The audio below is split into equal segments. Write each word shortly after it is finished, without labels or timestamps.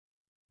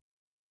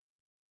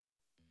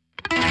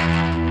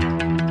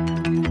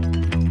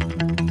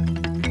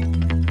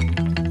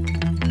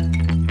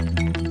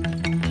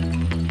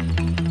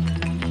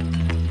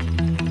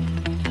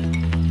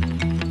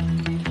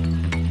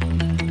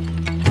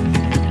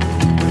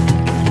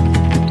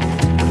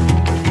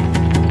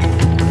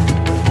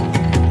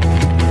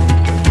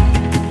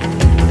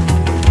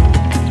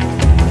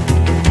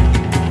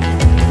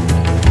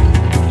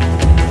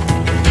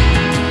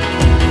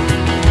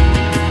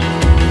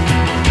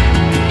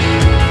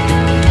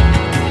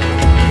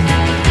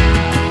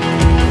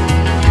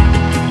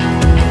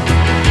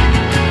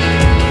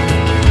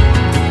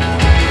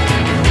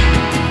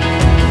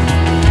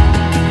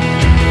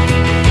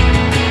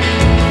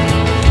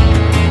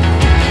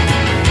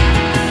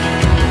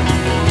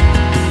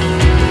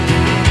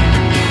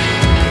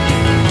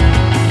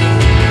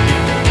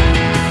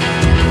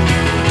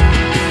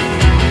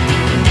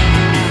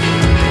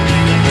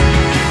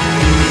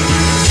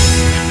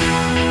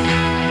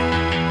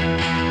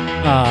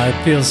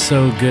Feels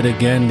so good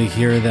again to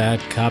hear that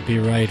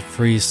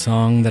copyright-free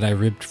song that I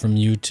ripped from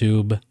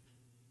YouTube.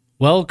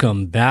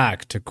 Welcome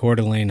back to Coeur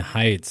d'Alene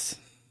Heights.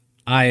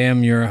 I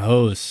am your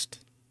host,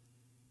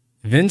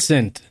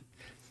 Vincent.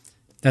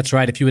 That's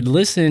right, if you had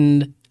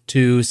listened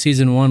to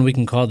Season 1, we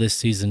can call this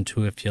Season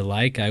 2 if you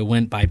like. I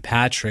went by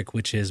Patrick,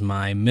 which is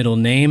my middle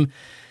name.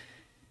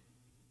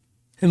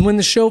 And when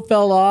the show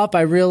fell off, I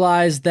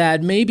realized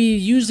that maybe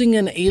using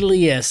an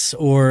alias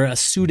or a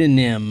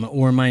pseudonym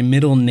or my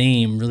middle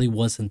name really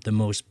wasn't the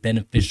most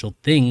beneficial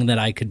thing that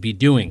I could be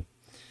doing.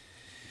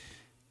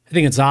 I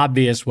think it's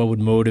obvious what would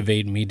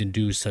motivate me to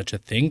do such a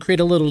thing, create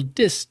a little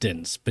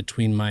distance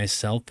between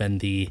myself and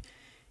the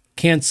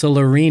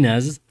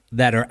cancellerinas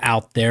that are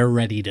out there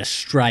ready to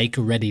strike,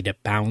 ready to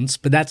bounce,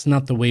 but that's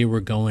not the way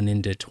we're going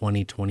into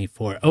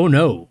 2024. Oh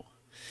no.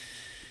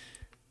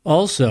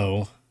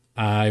 Also,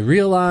 I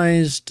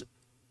realized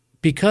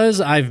because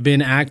I've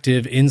been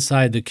active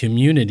inside the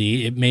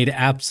community, it made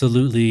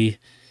absolutely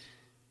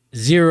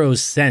zero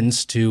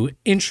sense to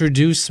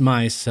introduce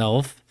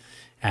myself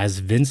as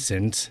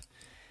Vincent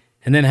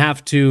and then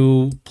have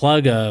to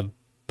plug a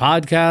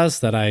podcast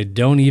that I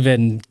don't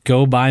even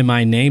go by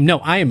my name. No,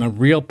 I am a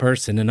real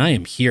person and I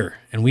am here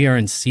and we are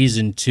in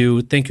Season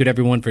 2. Thank you to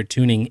everyone for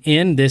tuning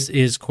in. This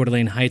is Coeur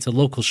d'Alene Heights, a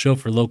local show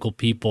for local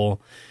people.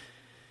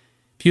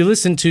 If you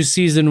listened to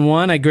Season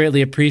 1, I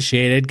greatly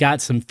appreciate it,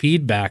 got some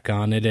feedback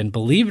on it, and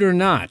believe it or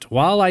not,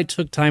 while I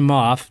took time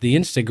off, the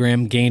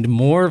Instagram gained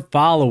more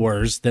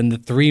followers than the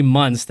 3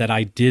 months that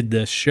I did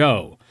the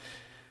show.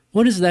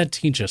 What does that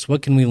teach us?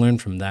 What can we learn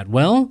from that?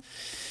 Well,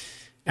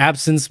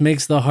 absence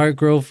makes the heart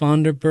grow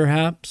fonder,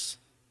 perhaps.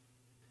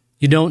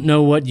 You don't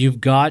know what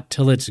you've got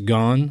till it's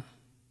gone.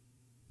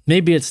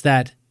 Maybe it's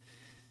that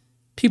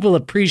people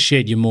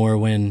appreciate you more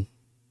when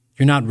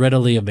you're not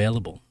readily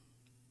available.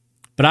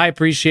 But I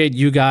appreciate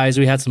you guys.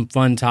 We had some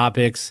fun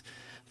topics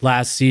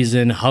last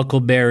season.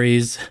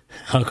 Huckleberries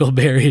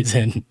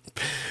and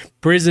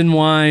prison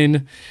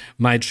wine,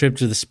 my trip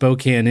to the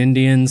Spokane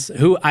Indians,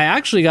 who I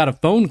actually got a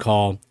phone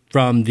call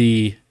from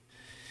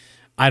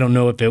I don't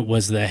know if it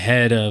was the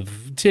head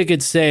of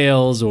ticket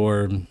sales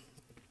or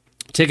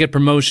ticket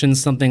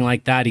promotions, something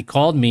like that. He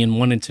called me and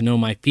wanted to know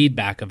my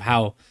feedback of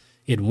how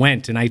it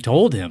went. And I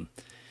told him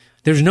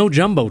there's no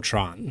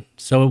Jumbotron.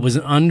 So it was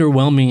an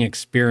underwhelming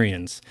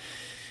experience.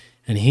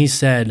 And he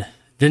said,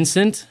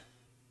 Vincent,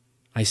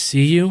 I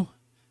see you,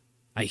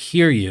 I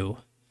hear you,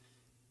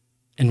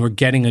 and we're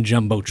getting a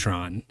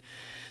Jumbotron.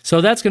 So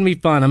that's going to be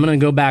fun. I'm going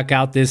to go back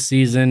out this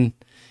season,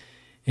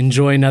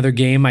 enjoy another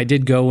game. I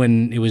did go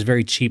when it was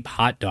very cheap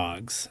hot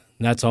dogs.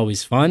 That's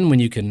always fun when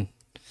you can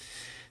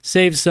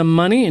save some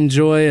money,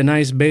 enjoy a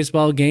nice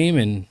baseball game,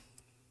 and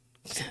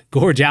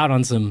gorge out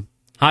on some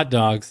hot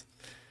dogs.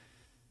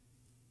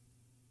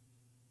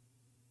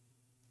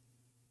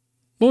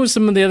 What was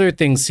some of the other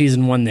things?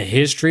 Season 1, the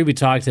history. We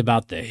talked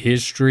about the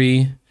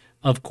history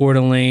of Coeur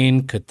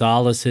d'Alene,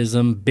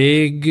 Catholicism,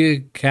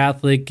 big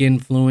Catholic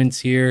influence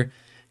here,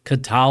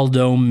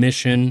 Cataldo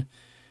mission.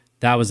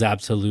 That was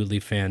absolutely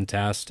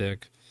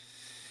fantastic.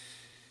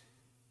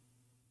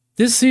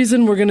 This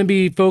season, we're going to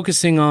be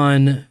focusing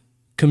on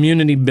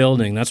community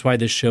building. That's why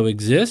this show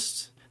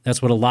exists.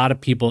 That's what a lot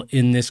of people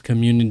in this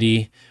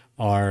community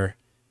are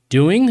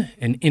doing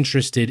and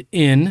interested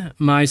in,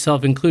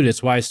 myself included.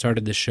 It's why I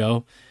started the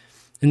show.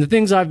 And the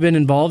things I've been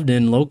involved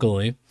in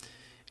locally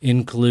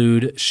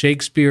include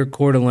Shakespeare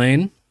Coeur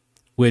d'Alene,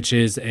 which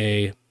is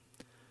a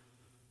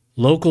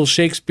local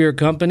Shakespeare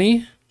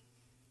company.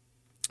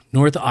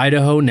 North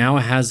Idaho now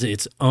has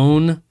its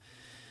own.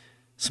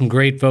 Some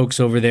great folks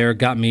over there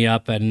got me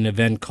up at an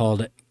event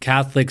called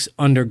Catholics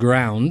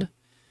Underground,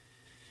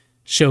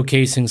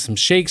 showcasing some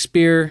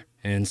Shakespeare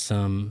and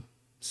some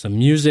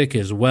music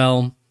as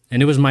well.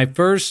 And it was my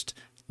first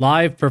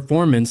live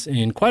performance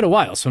in quite a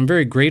while, so I'm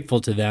very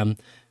grateful to them.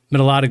 Met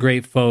a lot of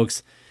great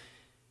folks.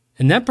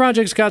 And that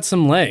project's got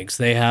some legs.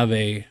 They have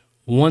a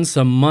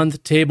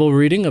once-a-month table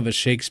reading of a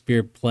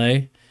Shakespeare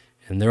play,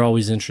 and they're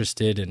always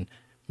interested in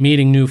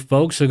meeting new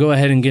folks. So go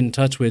ahead and get in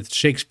touch with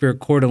Shakespeare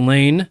Coeur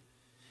d'Alene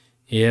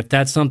if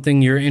that's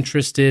something you're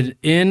interested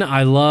in.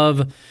 I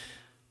love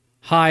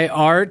high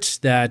art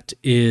that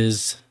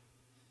is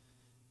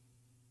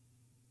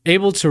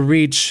able to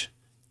reach,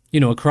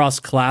 across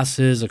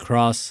classes,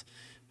 across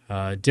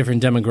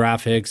different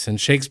demographics, and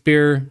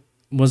Shakespeare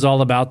was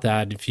all about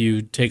that. If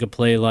you take a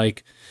play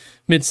like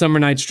Midsummer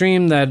Night's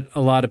Dream that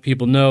a lot of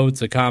people know,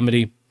 it's a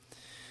comedy,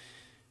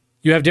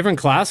 you have different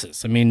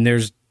classes. I mean,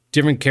 there's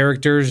different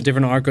characters,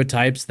 different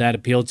archetypes that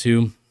appeal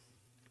to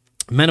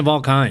men of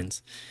all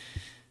kinds.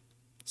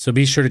 So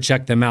be sure to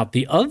check them out.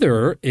 The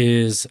other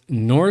is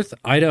North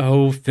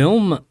Idaho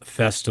Film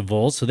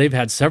Festival. So they've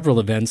had several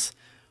events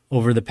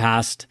over the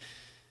past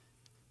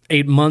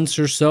 8 months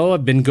or so.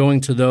 I've been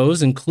going to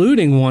those,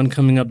 including one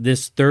coming up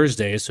this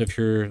Thursday. So if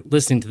you're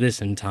listening to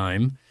this in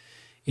time,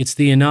 it's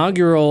the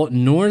inaugural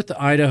North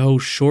Idaho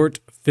Short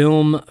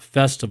Film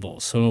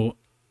Festival. So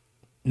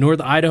North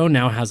Idaho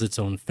now has its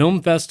own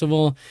film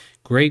festival.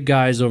 Great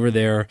guys over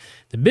there.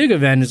 The big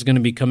event is going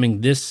to be coming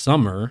this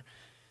summer,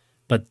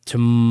 But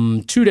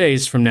 2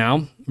 days from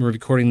now, we're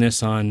recording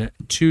this on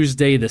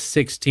Tuesday the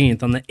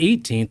 16th. On the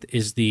 18th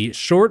is the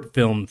Short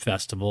Film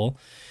Festival,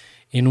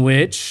 in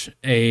which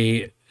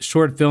a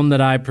short film that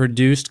I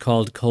produced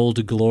called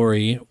Cold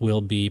Glory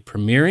will be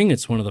premiering.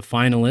 It's one of the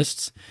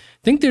finalists.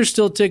 I think there's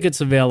still tickets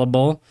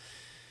available.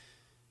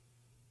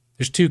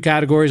 There's 2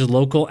 categories,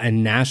 local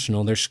and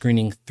national. They're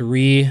screening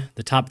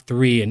the top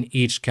 3 in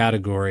each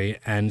category,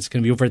 and it's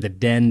going to be over at the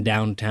Den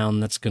downtown.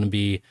 That's going to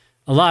be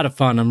a lot of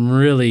fun. I'm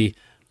really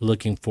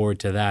looking forward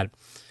to that. I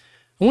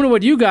wonder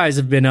what you guys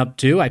have been up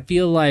to. I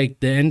feel like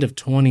the end of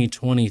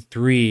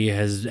 2023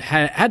 has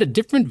had a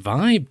different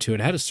vibe to it.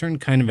 It had a certain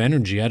kind of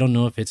energy. I don't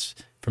know if it's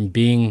from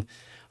being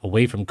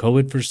away from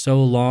COVID for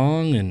so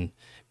long and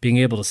being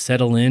able to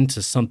settle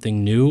into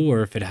something new,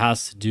 or if it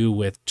has to do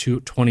with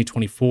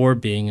 2024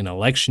 being an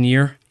election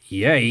year.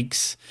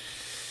 Yikes.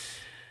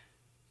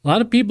 A lot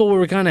of people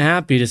were kind of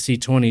happy to see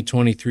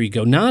 2023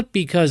 go, not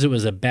because it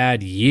was a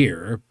bad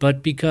year,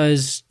 but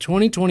because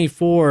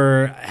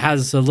 2024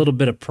 has a little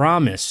bit of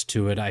promise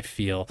to it, I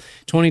feel.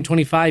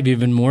 2025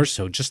 even more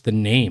so, just the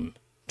name.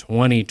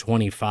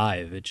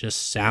 2025. It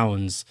just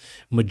sounds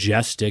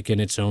majestic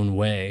in its own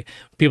way.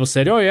 People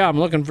said, oh yeah,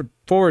 I'm looking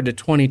forward to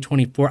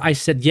 2024. I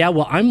said, yeah,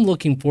 well, I'm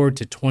looking forward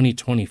to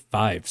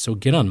 2025. So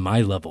get on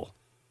my level.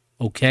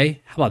 Okay?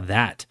 How about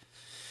that?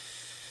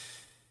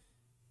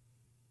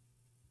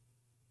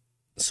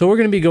 So we're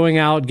going to be going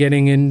out,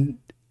 getting in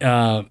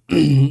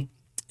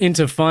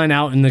into fun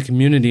out in the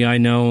community. I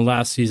know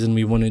last season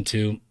I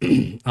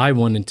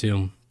wanted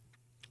to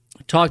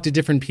talk to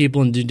different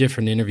people and do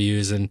different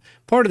interviews. And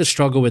part of the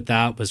struggle with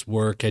that was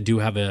work. I do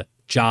have a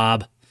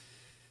job.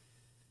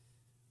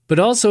 But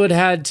also it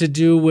had to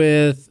do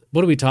with,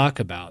 what do we talk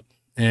about?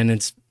 And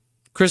it's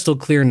crystal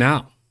clear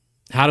now.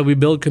 How do we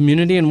build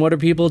community, and what are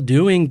people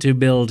doing to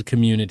build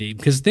community?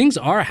 Because things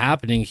are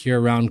happening here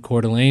around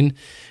Coeur d'Alene,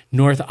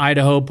 North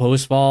Idaho,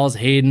 Post Falls,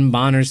 Hayden,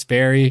 Bonners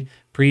Ferry,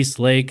 Priest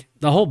Lake,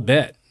 the whole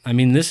bit. I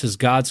mean, this is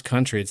God's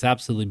country. It's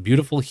absolutely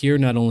beautiful here,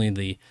 not only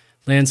the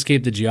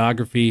landscape, the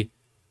geography,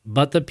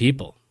 but the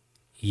people,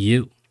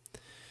 you.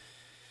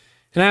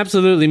 And I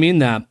absolutely mean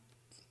that.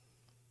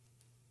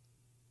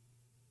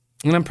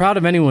 And I'm proud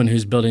of anyone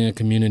who's building a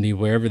community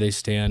wherever they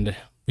stand.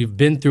 We've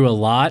been through a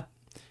lot,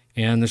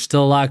 and there's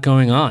still a lot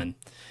going on.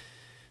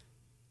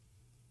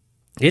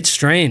 It's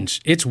strange.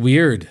 It's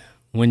weird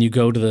when you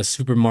go to the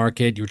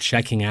supermarket, you're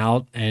checking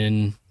out,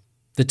 and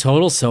the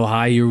total's so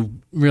high, you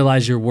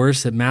realize you're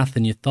worse at math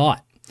than you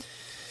thought.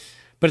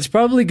 But it's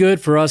probably good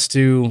for us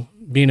to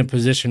be in a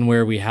position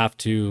where we have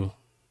to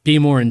be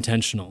more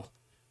intentional,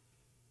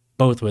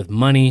 both with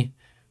money,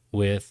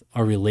 with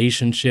our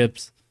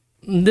relationships.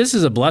 This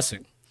is a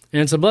blessing,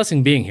 and it's a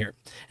blessing being here.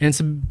 And it's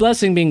a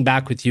blessing being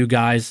back with you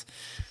guys.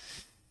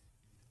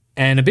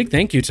 And a big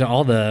thank you to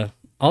all the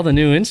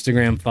new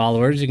Instagram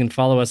followers. You can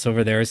follow us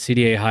over there,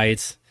 CDA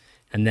Heights,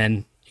 and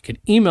then you can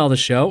email the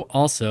show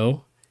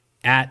also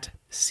at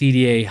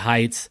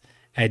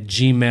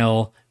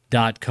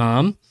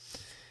cdaheights@gmail.com.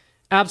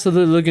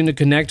 Absolutely looking to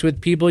connect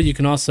with people. You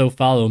can also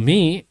follow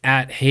me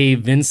at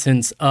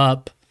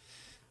HeyVincentsUp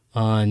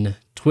on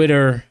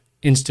Twitter,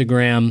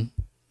 Instagram.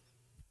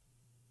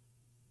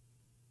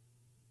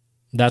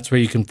 That's where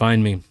you can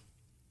find me.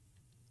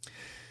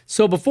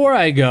 So before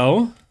I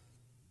go,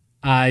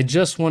 I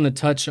just want to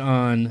touch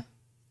on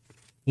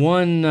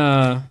one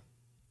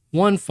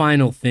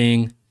final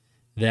thing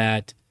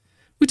that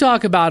we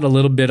talk about a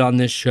little bit on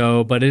this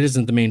show, but it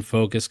isn't the main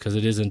focus because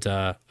it isn't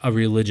a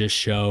religious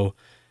show.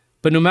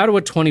 But no matter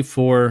what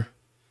 24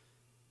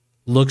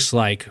 looks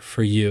like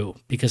for you,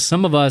 because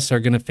some of us are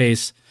going to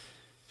face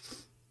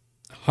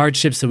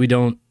hardships that we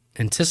don't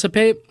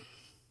anticipate,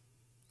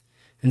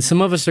 and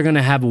some of us are going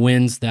to have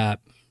wins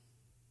that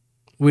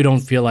we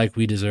don't feel like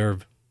we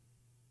deserve.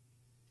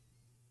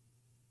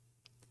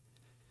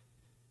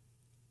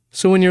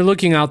 So when you're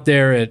looking out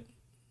there at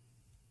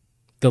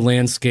the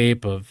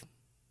landscape of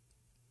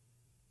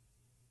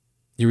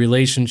your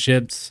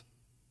relationships,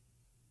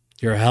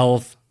 your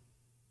health,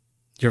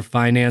 your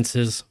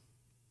finances,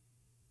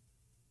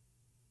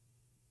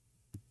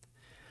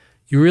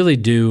 you really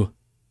do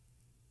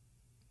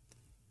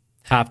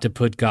have to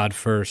put God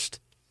first.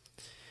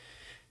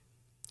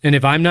 And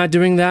if I'm not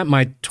doing that,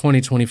 my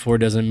 2024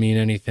 doesn't mean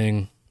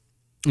anything.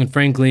 And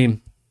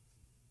frankly,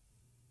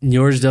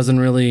 yours doesn't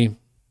really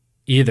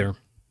either.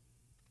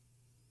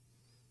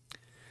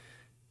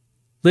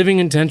 Living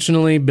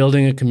intentionally,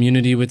 building a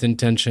community with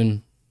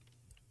intention,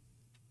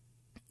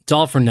 it's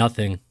all for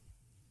nothing.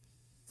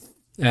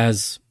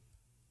 As,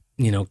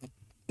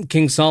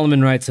 King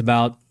Solomon writes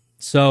about.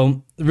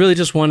 So really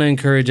just want to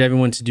encourage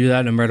everyone to do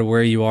that no matter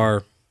where you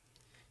are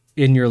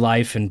in your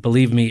life. And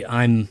believe me,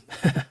 I'm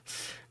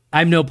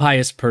no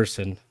pious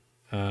person.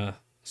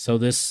 So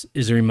this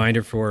is a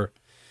reminder for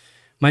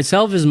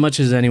myself as much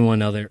as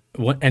anyone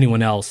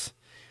else.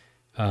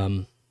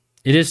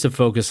 It is to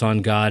focus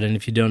on God. And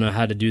if you don't know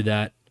how to do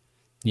that,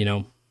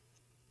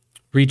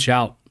 reach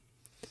out.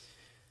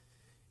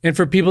 And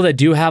for people that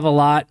do have a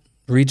lot,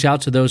 reach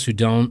out to those who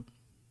don't.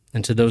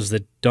 And to those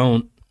that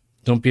don't,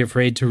 Don't be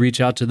afraid to reach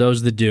out to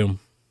those that do.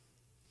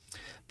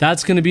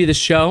 That's going to be the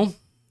show.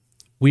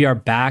 We are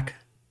back.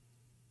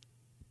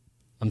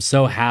 I'm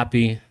so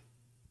happy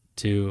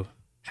to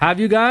have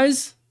you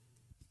guys.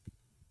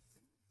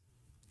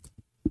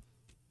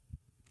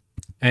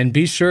 And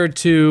be sure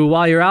to,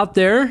 while you're out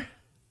there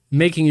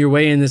making your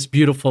way in this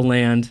beautiful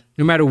land,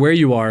 no matter where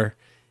you are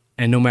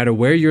and no matter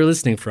where you're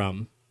listening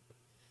from,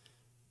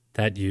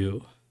 that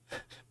you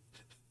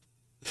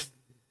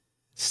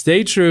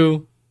stay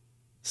true,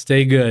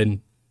 stay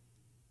good,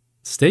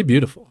 stay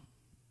beautiful.